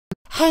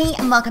Hey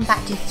and welcome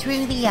back to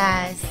Through the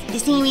Years, the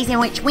series in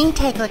which we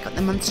take a look at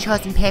the month's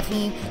chosen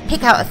pay-per-view,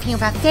 pick out a few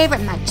of our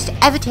favourite matches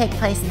to ever take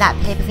place at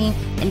that pay-per-view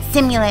and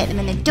simulate them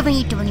in the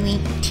WWE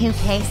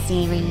 2K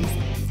series.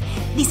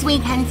 This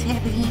weekend's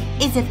pay-per-view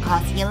is of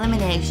course the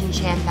Elimination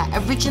Chamber,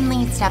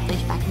 originally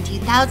established back in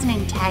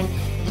 2010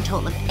 with a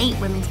total of 8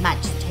 women's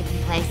matches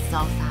taking place so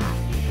far.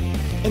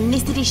 In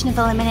this edition of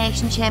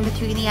Elimination Chamber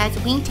Through the Years,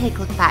 we take a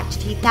look back to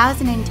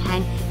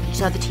 2010, which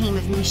saw the team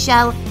of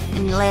Michelle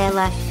and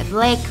Layla of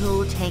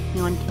LayCool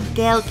taking on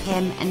Gail,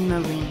 Kim and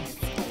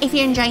Maryse. If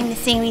you're enjoying the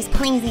series,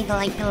 please leave a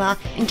like below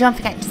and don't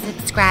forget to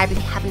subscribe if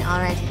you haven't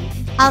already.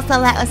 Also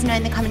let us know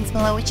in the comments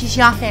below which is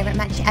your favourite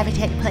match to ever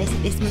take place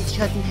at this month's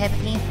chosen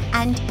pay-per-view,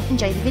 and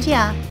enjoy the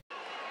video.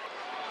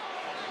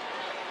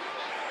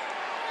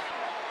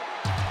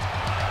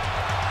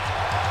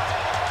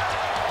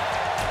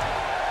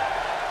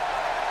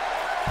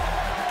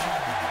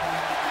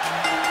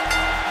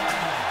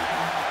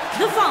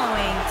 The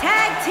following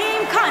tag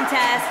team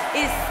contest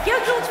is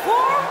scheduled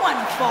for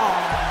one fall.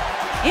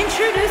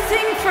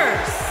 Introducing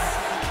first,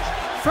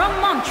 from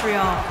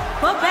Montreal,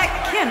 Quebec,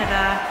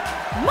 Canada,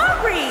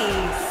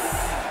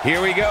 Maryse.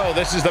 Here we go.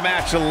 This is the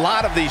match a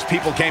lot of these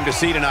people came to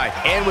see tonight.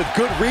 And with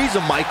good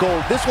reason,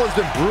 Michael. This one's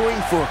been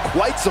brewing for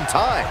quite some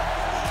time.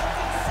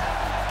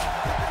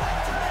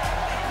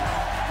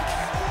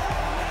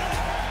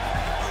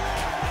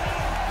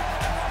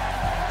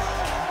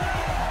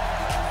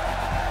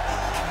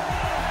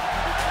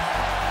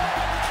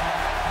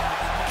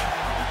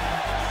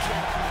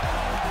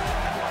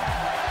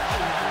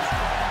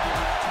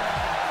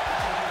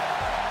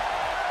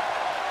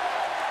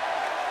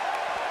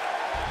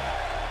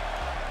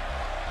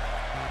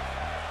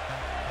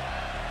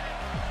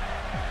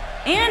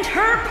 And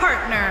her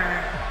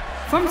partner,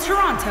 from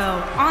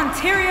Toronto,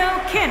 Ontario,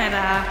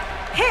 Canada,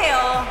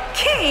 Hail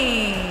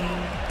King.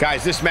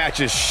 Guys, this match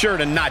is sure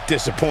to not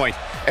disappoint,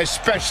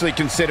 especially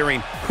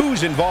considering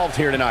who's involved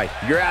here tonight.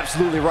 You're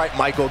absolutely right,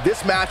 Michael.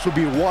 This match will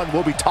be one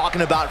we'll be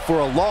talking about for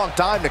a long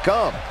time to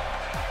come.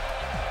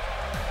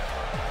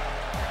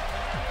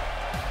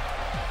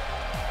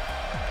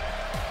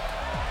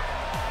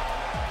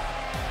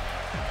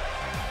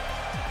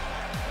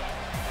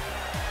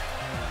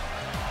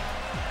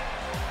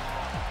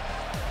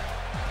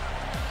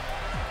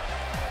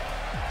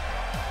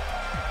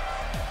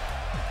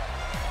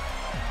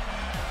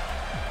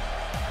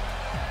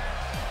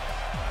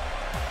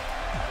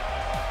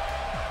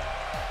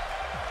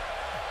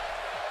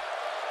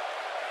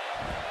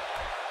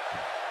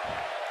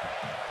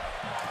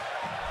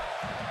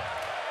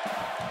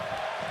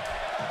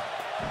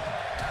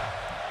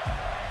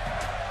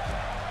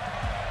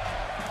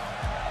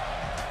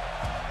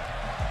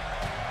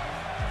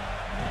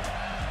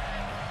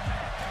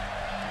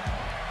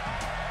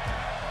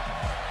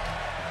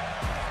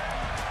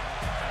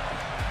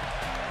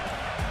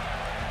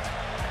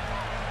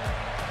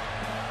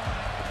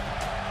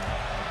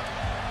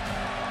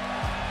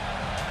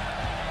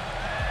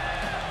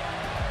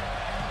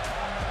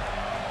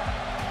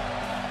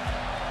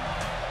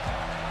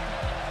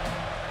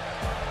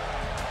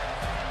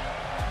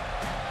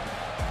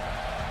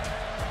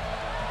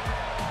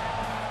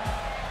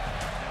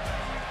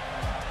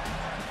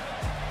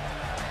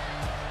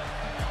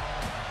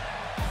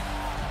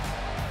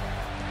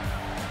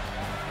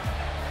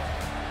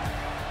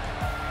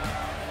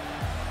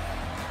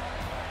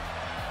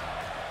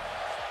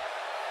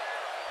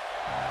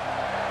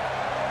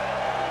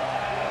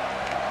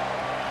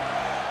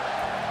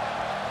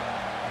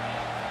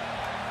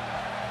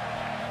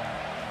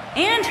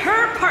 And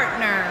her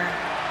partner,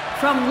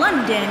 from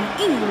London,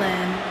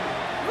 England,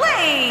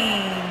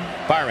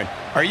 Wayne. Byron,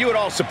 are you at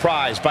all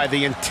surprised by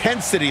the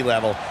intensity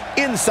level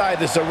inside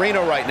this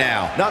arena right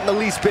now? Not in the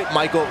least bit,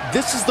 Michael.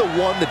 This is the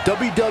one the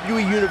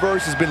WWE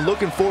Universe has been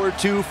looking forward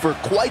to for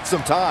quite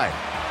some time.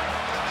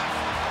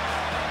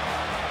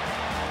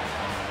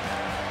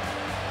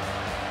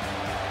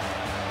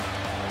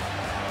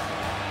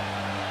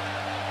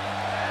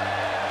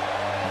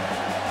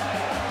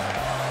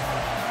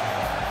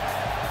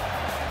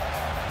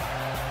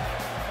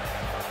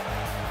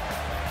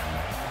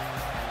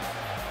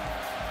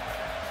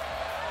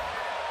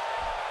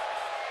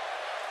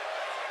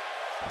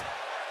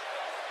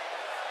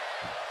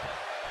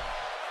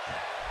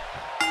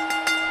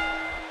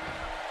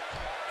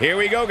 Here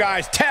we go,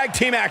 guys. Tag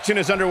team action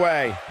is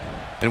underway.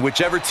 And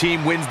whichever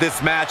team wins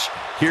this match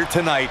here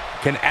tonight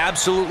can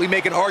absolutely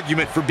make an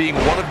argument for being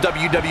one of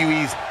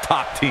WWE's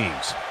top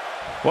teams.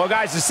 Well,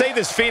 guys, to say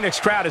this Phoenix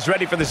crowd is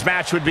ready for this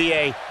match would be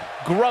a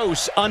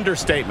gross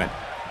understatement.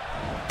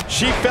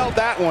 She felt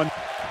that one.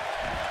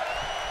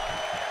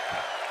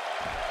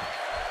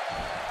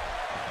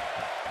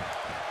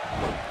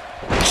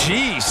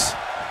 Jeez.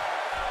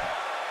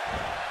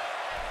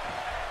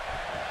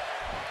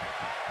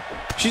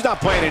 She's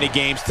not playing any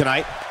games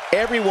tonight.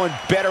 Everyone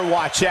better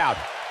watch out.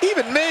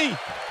 Even me.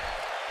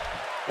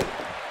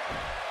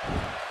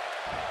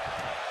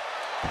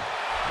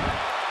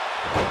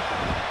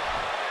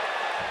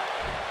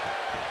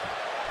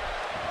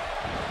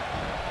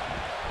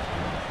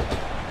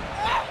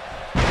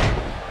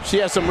 She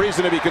has some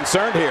reason to be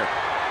concerned here.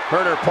 Her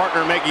and her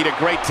partner making a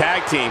great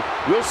tag team.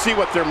 We'll see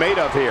what they're made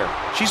of here.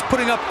 She's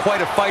putting up quite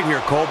a fight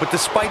here, Cole, but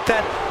despite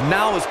that,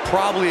 now is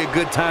probably a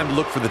good time to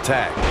look for the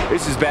tag.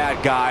 This is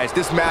bad, guys.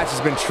 This match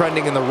has been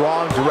trending in the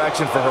wrong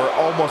direction for her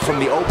almost from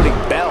the opening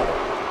bell.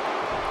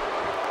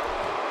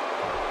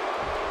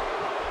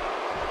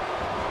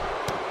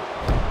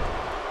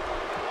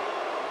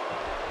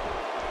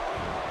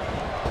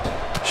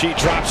 She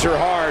drops her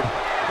hard.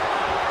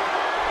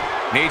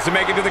 Needs to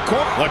make it to the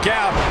corner. Look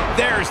out.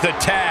 There's the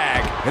tag.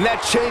 And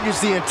that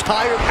changes the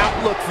entire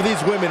outlook for these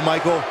women,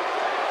 Michael.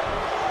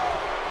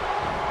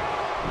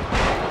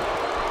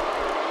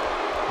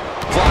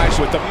 Flash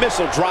with the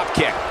missile drop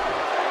kick.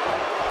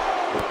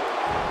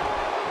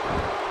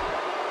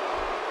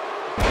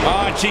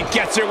 Oh, and she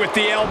gets her with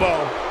the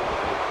elbow.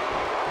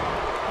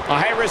 A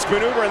high-risk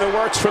maneuver in the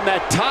works from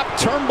that top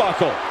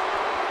turnbuckle.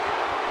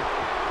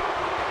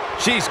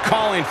 She's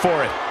calling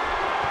for it.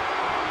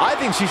 I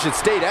think she should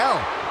stay down.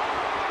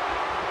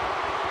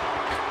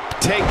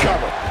 Take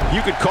cover.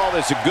 You could call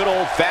this a good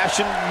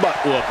old-fashioned butt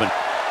whooping.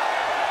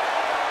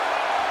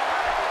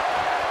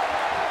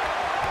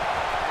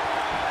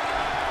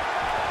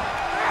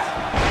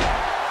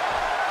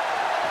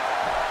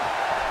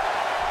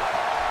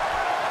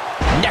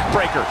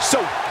 Neckbreaker,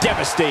 so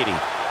devastating.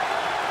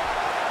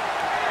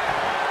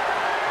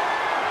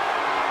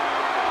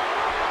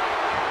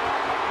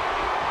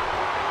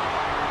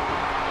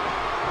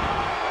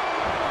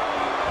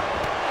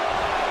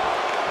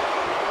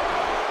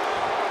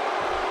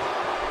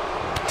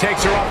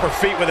 Takes her off her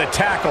feet with a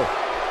tackle.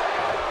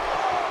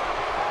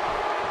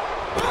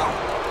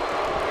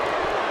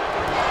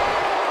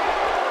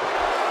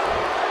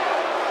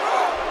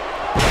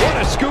 What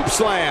a scoop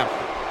slam.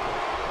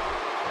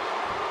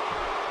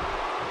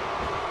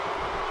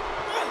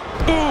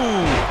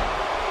 Ooh.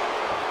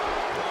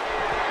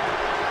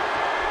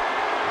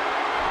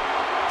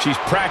 She's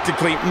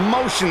practically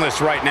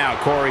motionless right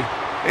now, Corey.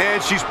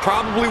 And she's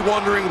probably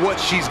wondering what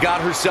she's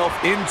got herself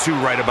into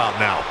right about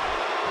now.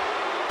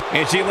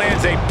 And she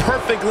lands a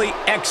perfectly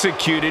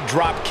executed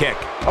drop kick.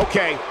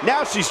 Okay,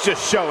 now she's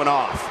just showing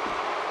off.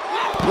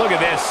 Look at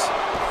this.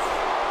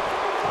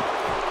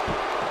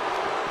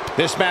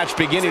 This match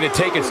beginning to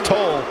take its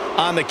toll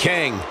on the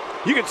King.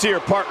 You can see her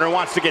partner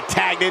wants to get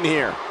tagged in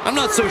here. I'm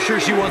not so sure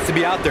she wants to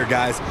be out there,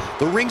 guys.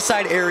 The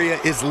ringside area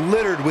is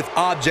littered with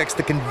objects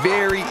that can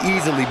very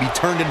easily be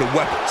turned into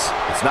weapons.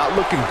 It's not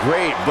looking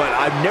great, but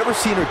I've never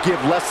seen her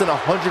give less than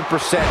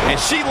 100%. And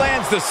she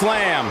lands the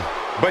slam.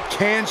 But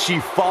can she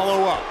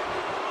follow up?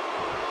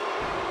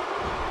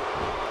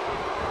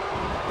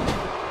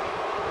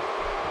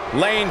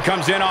 Lane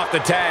comes in off the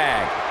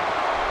tag.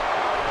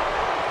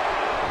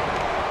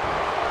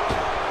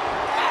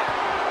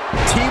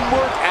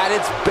 Teamwork at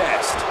its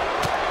best.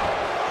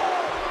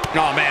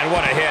 Oh, man,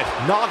 what a hit.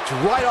 Knocked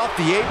right off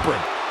the apron.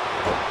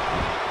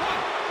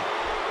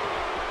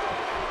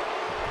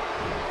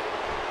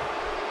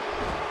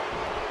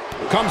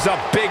 Comes up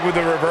big with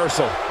the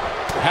reversal.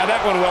 Had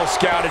that one well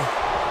scouted.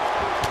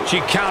 She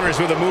counters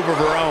with a move of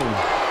her own.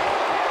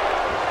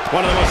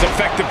 One of the most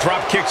effective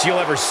drop kicks you'll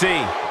ever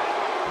see.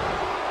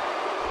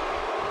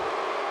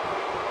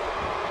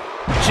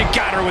 She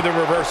got her with a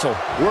reversal.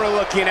 We're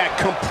looking at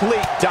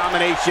complete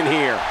domination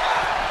here.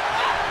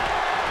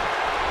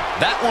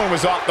 That one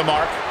was off the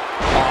mark.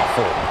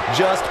 Awful.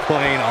 Just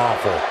plain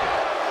awful.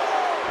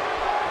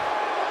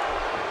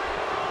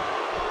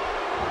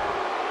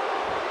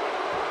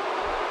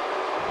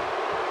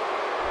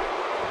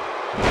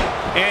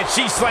 And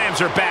she slams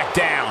her back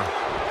down.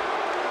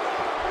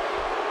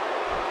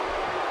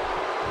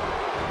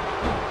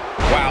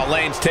 Wow,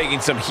 Lane's taking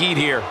some heat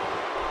here.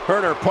 Her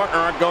and her partner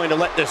aren't going to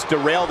let this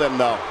derail them,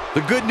 though.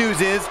 The good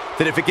news is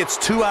that if it gets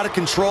too out of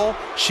control,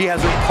 she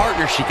has her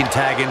partner she can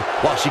tag in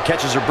while she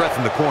catches her breath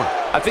in the corner.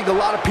 I think a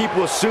lot of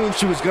people assumed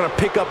she was going to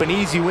pick up an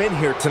easy win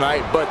here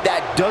tonight, but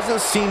that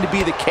doesn't seem to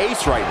be the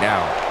case right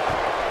now.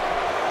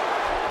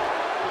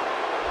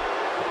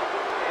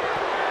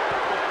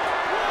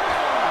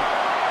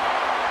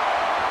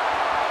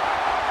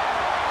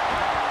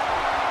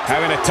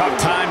 Having a tough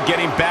time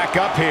getting back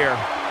up here.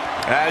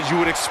 As you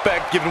would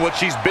expect, given what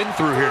she's been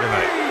through here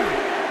tonight.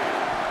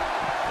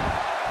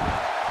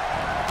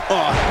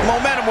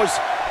 Momentum was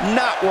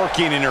not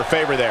working in her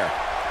favor there.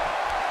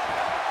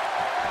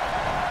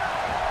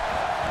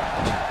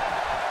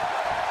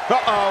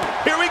 Uh-oh.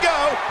 Here we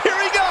go. Here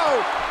we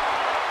go.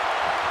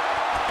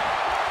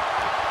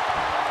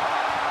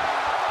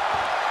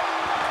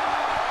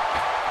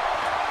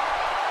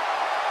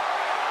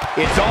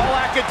 It's all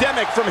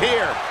academic from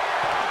here.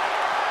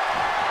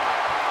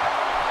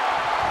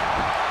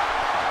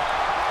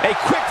 A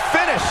quick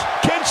finish.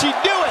 Can she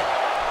do it?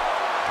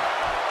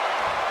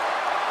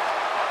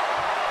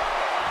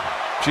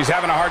 She's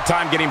having a hard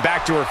time getting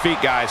back to her feet,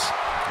 guys.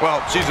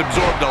 Well, she's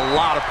absorbed a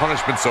lot of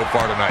punishment so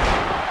far tonight.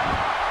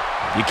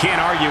 You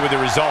can't argue with the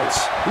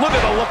results. Look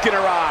at the look in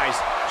her eyes.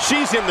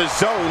 She's in the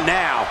zone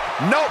now.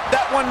 Nope,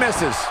 that one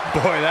misses.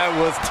 Boy, that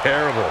was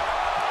terrible.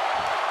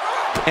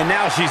 And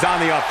now she's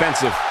on the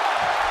offensive.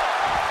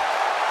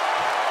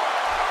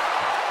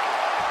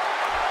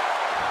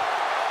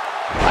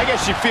 I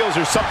guess she feels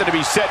there's something to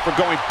be said for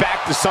going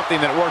back to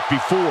something that worked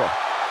before.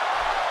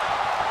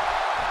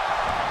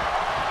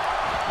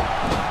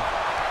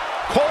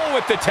 Cole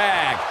with the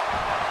tag.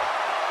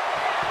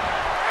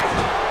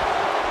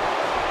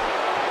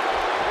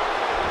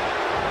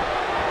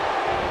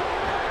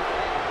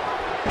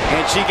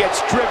 And she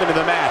gets driven to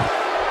the mat.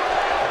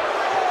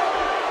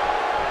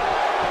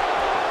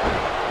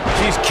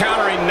 She's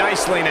countering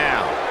nicely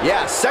now.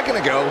 Yeah, a second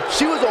ago,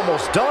 she was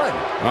almost done.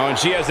 Oh, and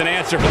she has an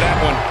answer for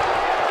that one.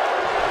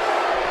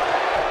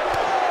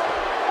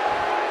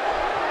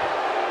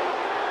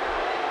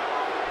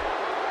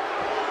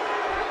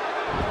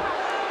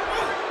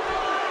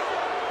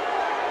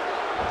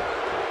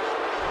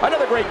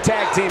 Another great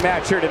tag team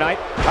match here tonight.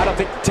 I don't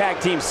think the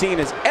tag team scene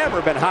has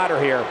ever been hotter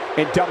here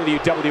in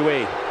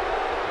WWE.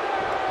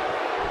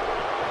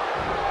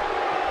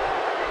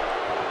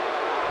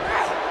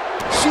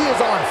 She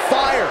is on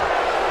fire.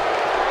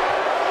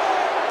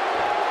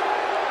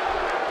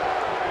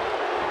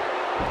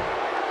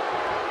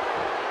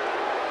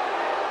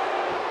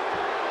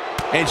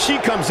 And she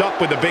comes up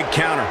with a big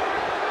counter.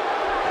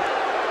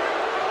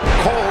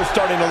 Cole's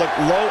starting to look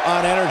low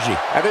on energy.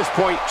 At this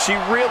point, she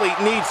really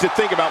needs to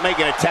think about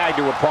making a tag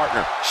to her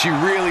partner. She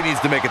really needs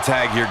to make a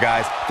tag here,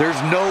 guys.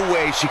 There's no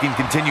way she can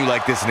continue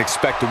like this and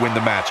expect to win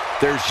the match.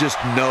 There's just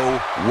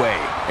no way.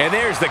 And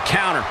there's the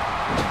counter.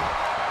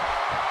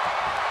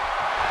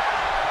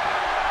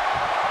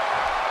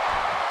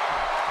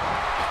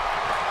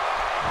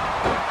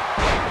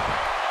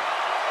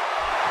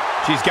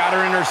 She's got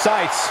her in her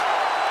sights.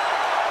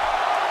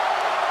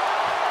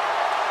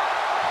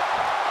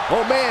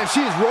 Oh man,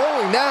 she's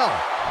rolling now.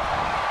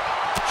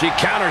 She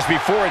counters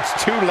before it's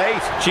too late.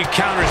 She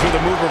counters with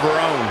a move of her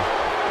own.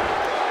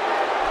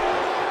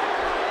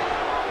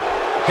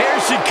 Here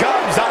she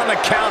comes on the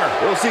counter.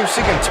 We'll see if she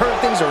can turn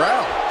things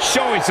around.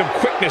 Showing some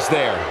quickness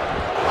there.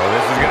 Oh,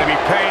 this is going to be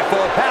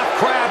painful. Half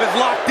crab is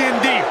locked in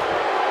deep.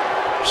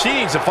 She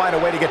needs to find a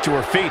way to get to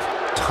her feet.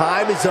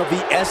 Time is of the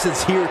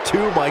essence here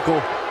too,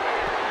 Michael.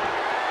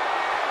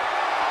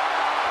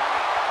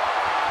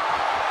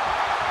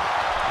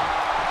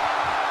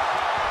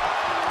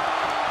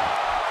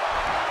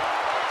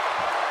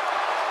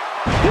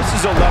 This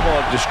is a level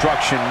of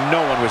destruction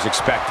no one was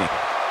expecting.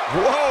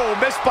 Whoa,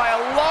 missed by a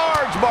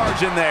large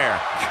margin there.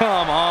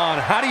 Come on,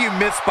 how do you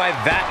miss by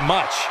that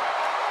much?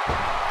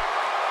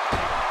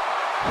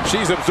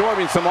 She's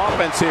absorbing some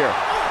offense here.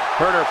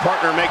 Her and her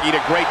partner making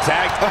a great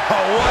tag.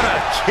 Oh, what a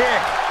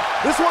kick.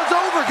 This one's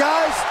over,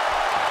 guys.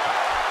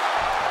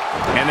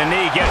 And the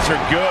knee gets her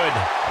good.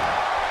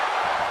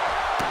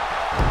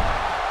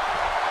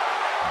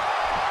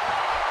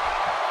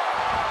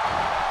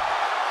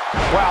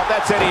 Well,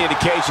 that's any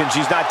indication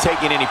she's not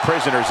taking any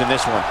prisoners in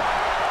this one.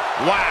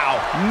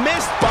 Wow,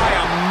 missed by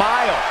a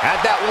mile.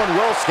 Had that one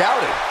well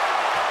scouted.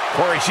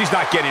 Corey, she's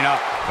not getting up.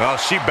 Well,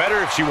 she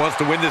better if she wants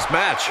to win this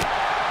match.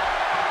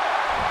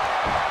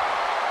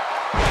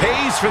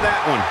 Pays for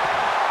that one.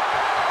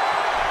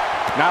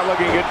 Not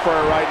looking good for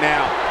her right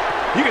now.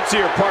 You can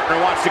see her partner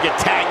wants to get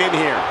tagged in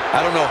here.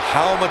 I don't know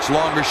how much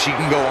longer she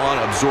can go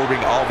on absorbing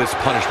all this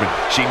punishment.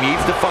 She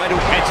needs to find a...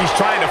 And she's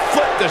trying to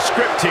flip the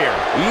script here.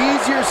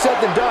 Easier said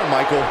than done,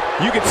 Michael.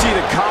 You can see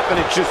the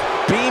confidence just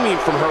beaming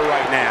from her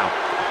right now.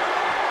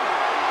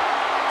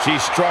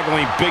 She's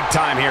struggling big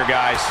time here,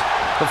 guys.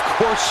 Of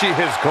course she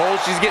is, Cole.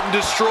 She's getting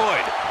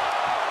destroyed.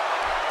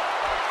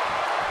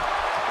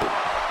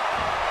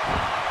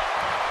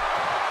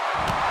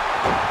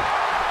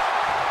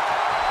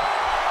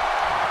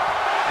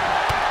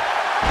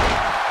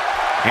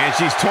 And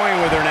she's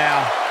toying with her now.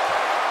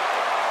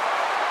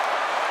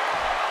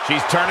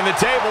 She's turning the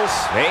tables.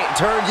 They ain't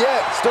turned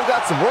yet. Still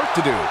got some work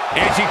to do.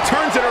 And she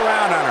turns it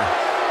around on her.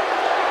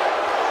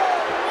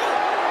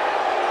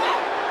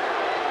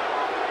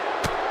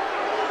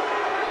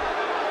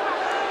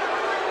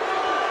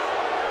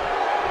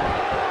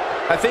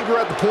 I think we're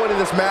at the point in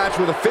this match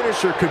where the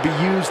finisher could be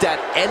used at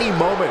any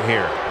moment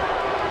here.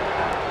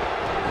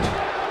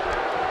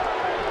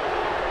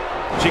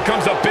 She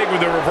comes up big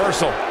with a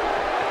reversal.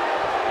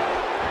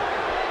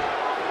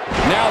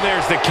 Now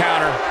there's the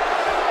counter.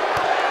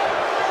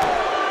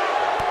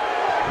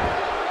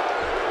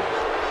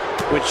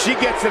 When she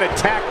gets in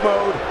attack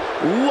mode,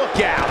 look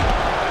out.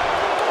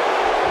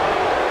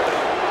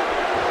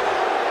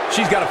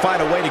 She's got to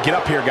find a way to get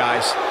up here,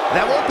 guys.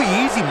 That won't be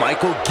easy,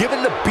 Michael,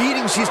 given the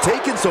beating she's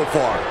taken so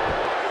far.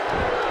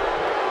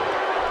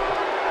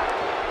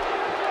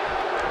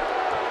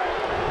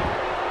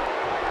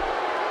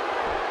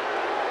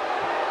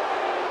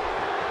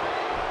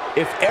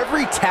 If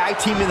every tag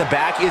team in the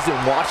back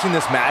isn't watching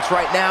this match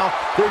right now,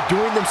 they're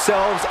doing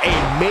themselves a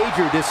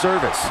major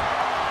disservice.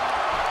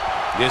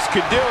 This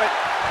could do it.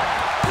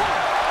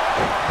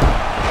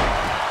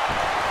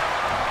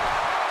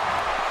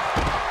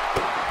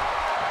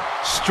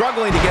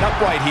 Struggling to get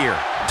upright here.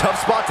 Tough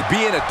spot to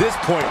be in at this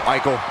point,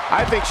 Michael.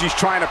 I think she's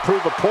trying to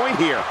prove a point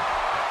here.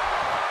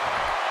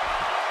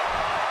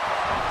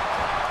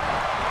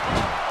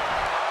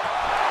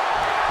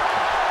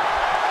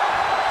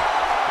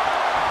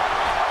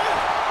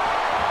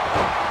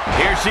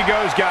 she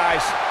goes,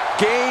 guys.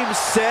 Game,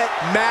 set,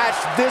 match.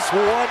 This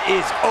one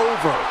is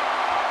over.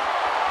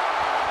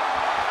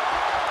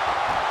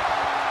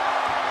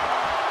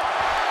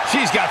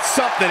 She's got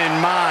something in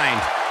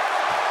mind.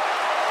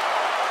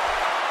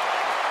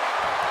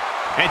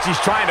 And she's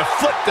trying to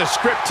flip the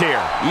script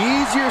here.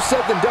 Easier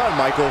said than done,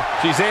 Michael.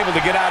 She's able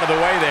to get out of the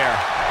way there.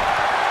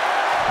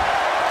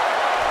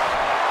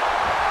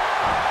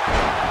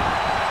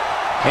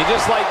 And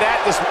just like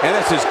that, this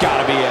has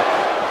got to be it.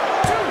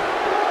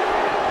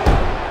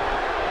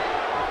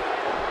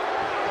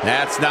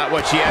 That's not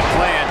what she had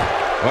planned.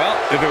 Well,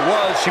 if it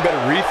was, she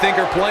better rethink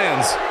her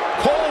plans.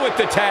 Cole with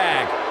the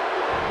tag.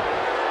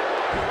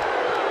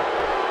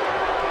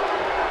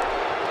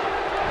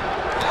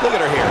 Look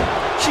at her here.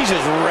 She's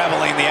just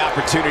reveling the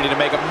opportunity to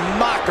make a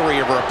mockery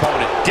of her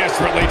opponent.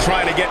 Desperately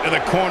trying to get to the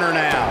corner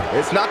now.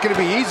 It's not going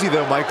to be easy,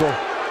 though, Michael.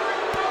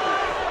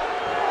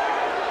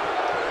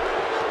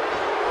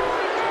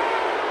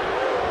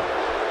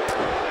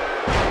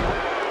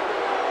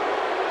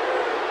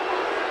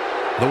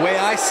 The way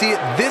I see it,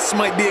 this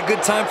might be a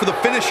good time for the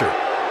finisher.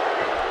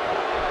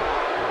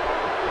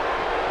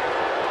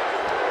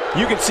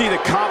 You can see the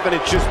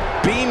confidence just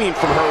beaming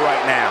from her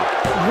right now.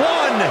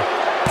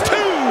 1, 2.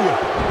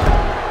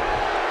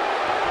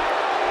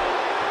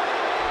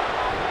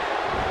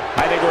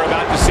 I think we're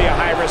about to see a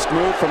high-risk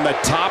move from the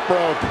top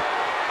rope.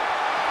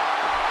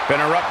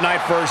 Been a rough night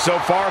for her so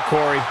far,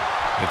 Corey.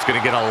 It's going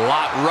to get a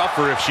lot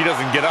rougher if she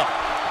doesn't get up.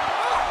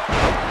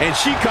 And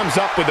she comes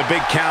up with a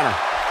big counter.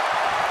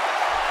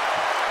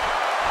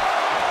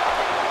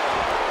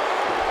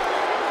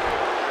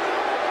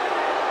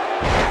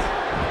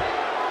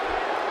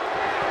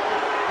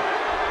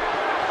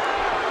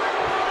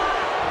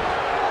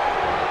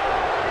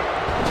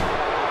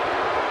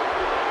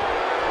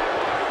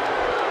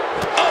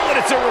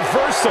 It's a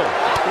reversal.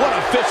 What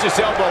a vicious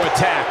elbow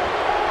attack.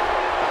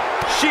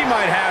 She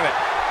might have it.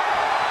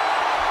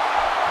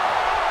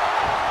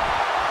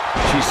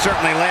 She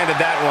certainly landed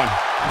that one.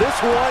 This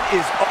one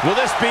is... Will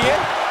this be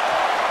it?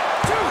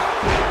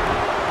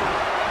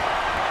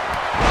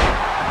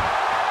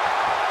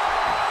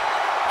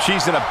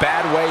 She's in a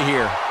bad way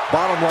here.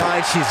 Bottom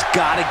line, she's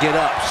got to get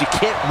up. She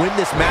can't win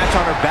this match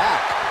on her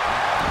back.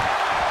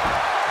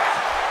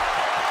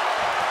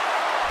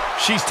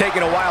 She's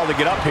taking a while to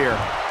get up here.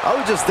 I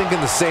was just thinking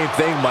the same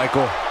thing,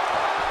 Michael.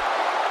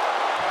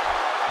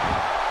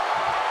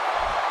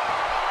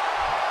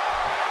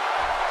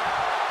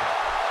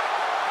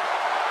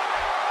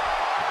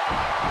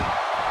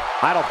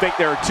 I don't think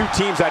there are two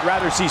teams I'd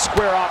rather see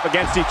square off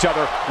against each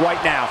other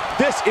right now.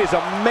 This is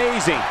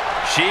amazing.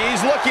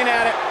 She's looking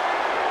at it.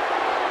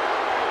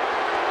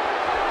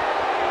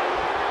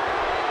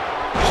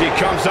 She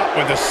comes up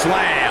with a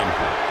slam.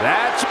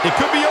 It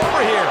could be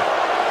over here.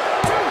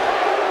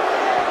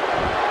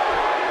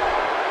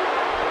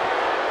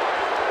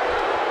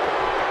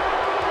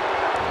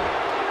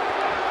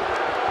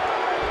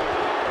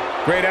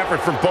 Great effort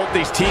from both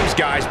these teams,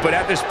 guys, but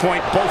at this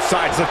point, both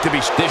sides look to be...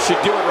 This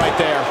should do it right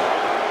there.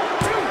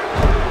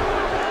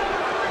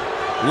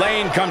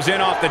 Lane comes in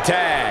off the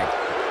tag.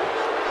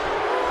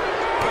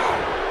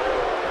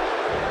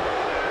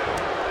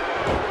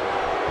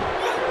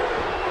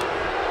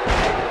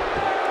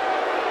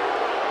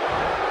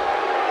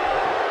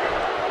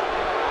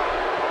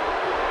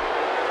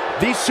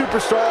 These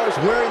superstars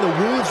wearing the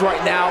wounds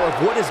right now of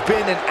what has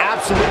been an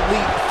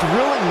absolutely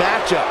thrilling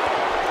matchup.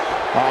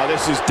 Oh,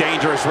 this is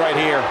dangerous right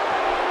here.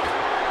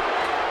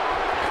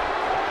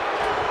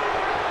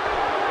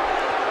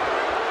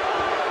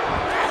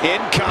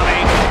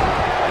 Incoming.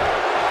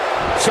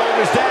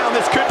 Shoulders down.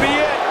 This could be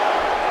it.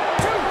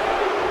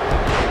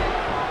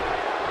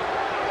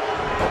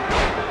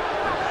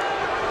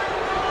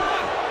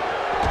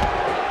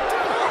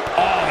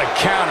 Oh, the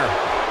counter.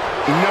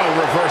 No,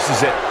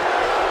 reverses it.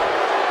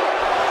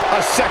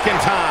 A second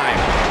time.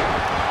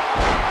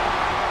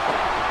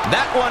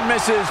 That one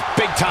misses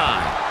big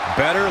time.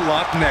 Better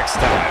luck next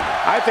time.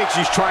 I think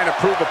she's trying to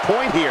prove a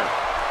point here.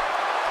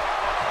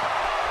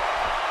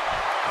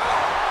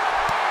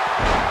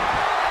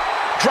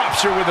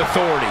 Drops her with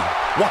authority.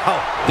 Wow,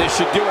 this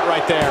should do it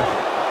right there.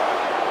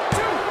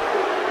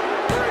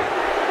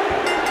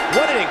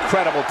 What an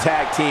incredible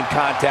tag team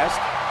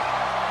contest.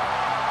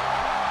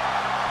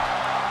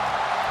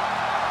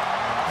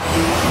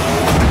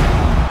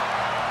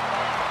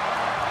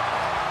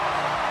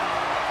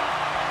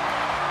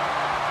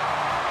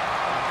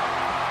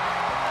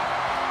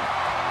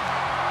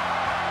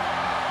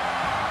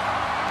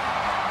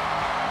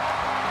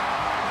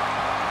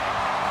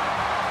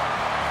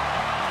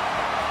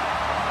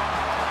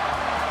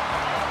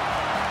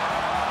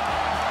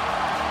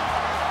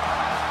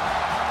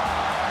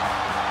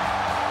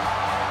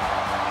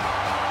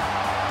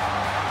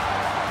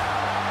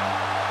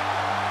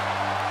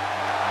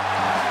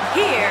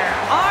 Here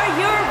are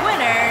your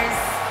winners,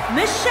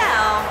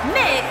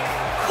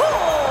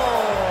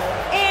 Cole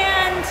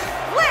and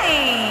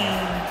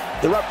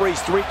Lane. The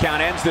referee's 3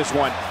 count ends this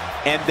one.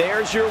 And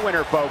there's your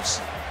winner,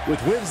 folks.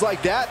 With wins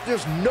like that,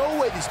 there's no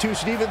way these two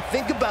should even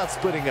think about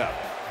splitting up.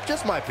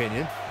 Just my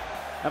opinion.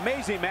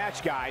 Amazing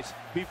match, guys.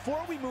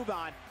 Before we move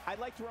on, I'd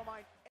like to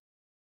remind...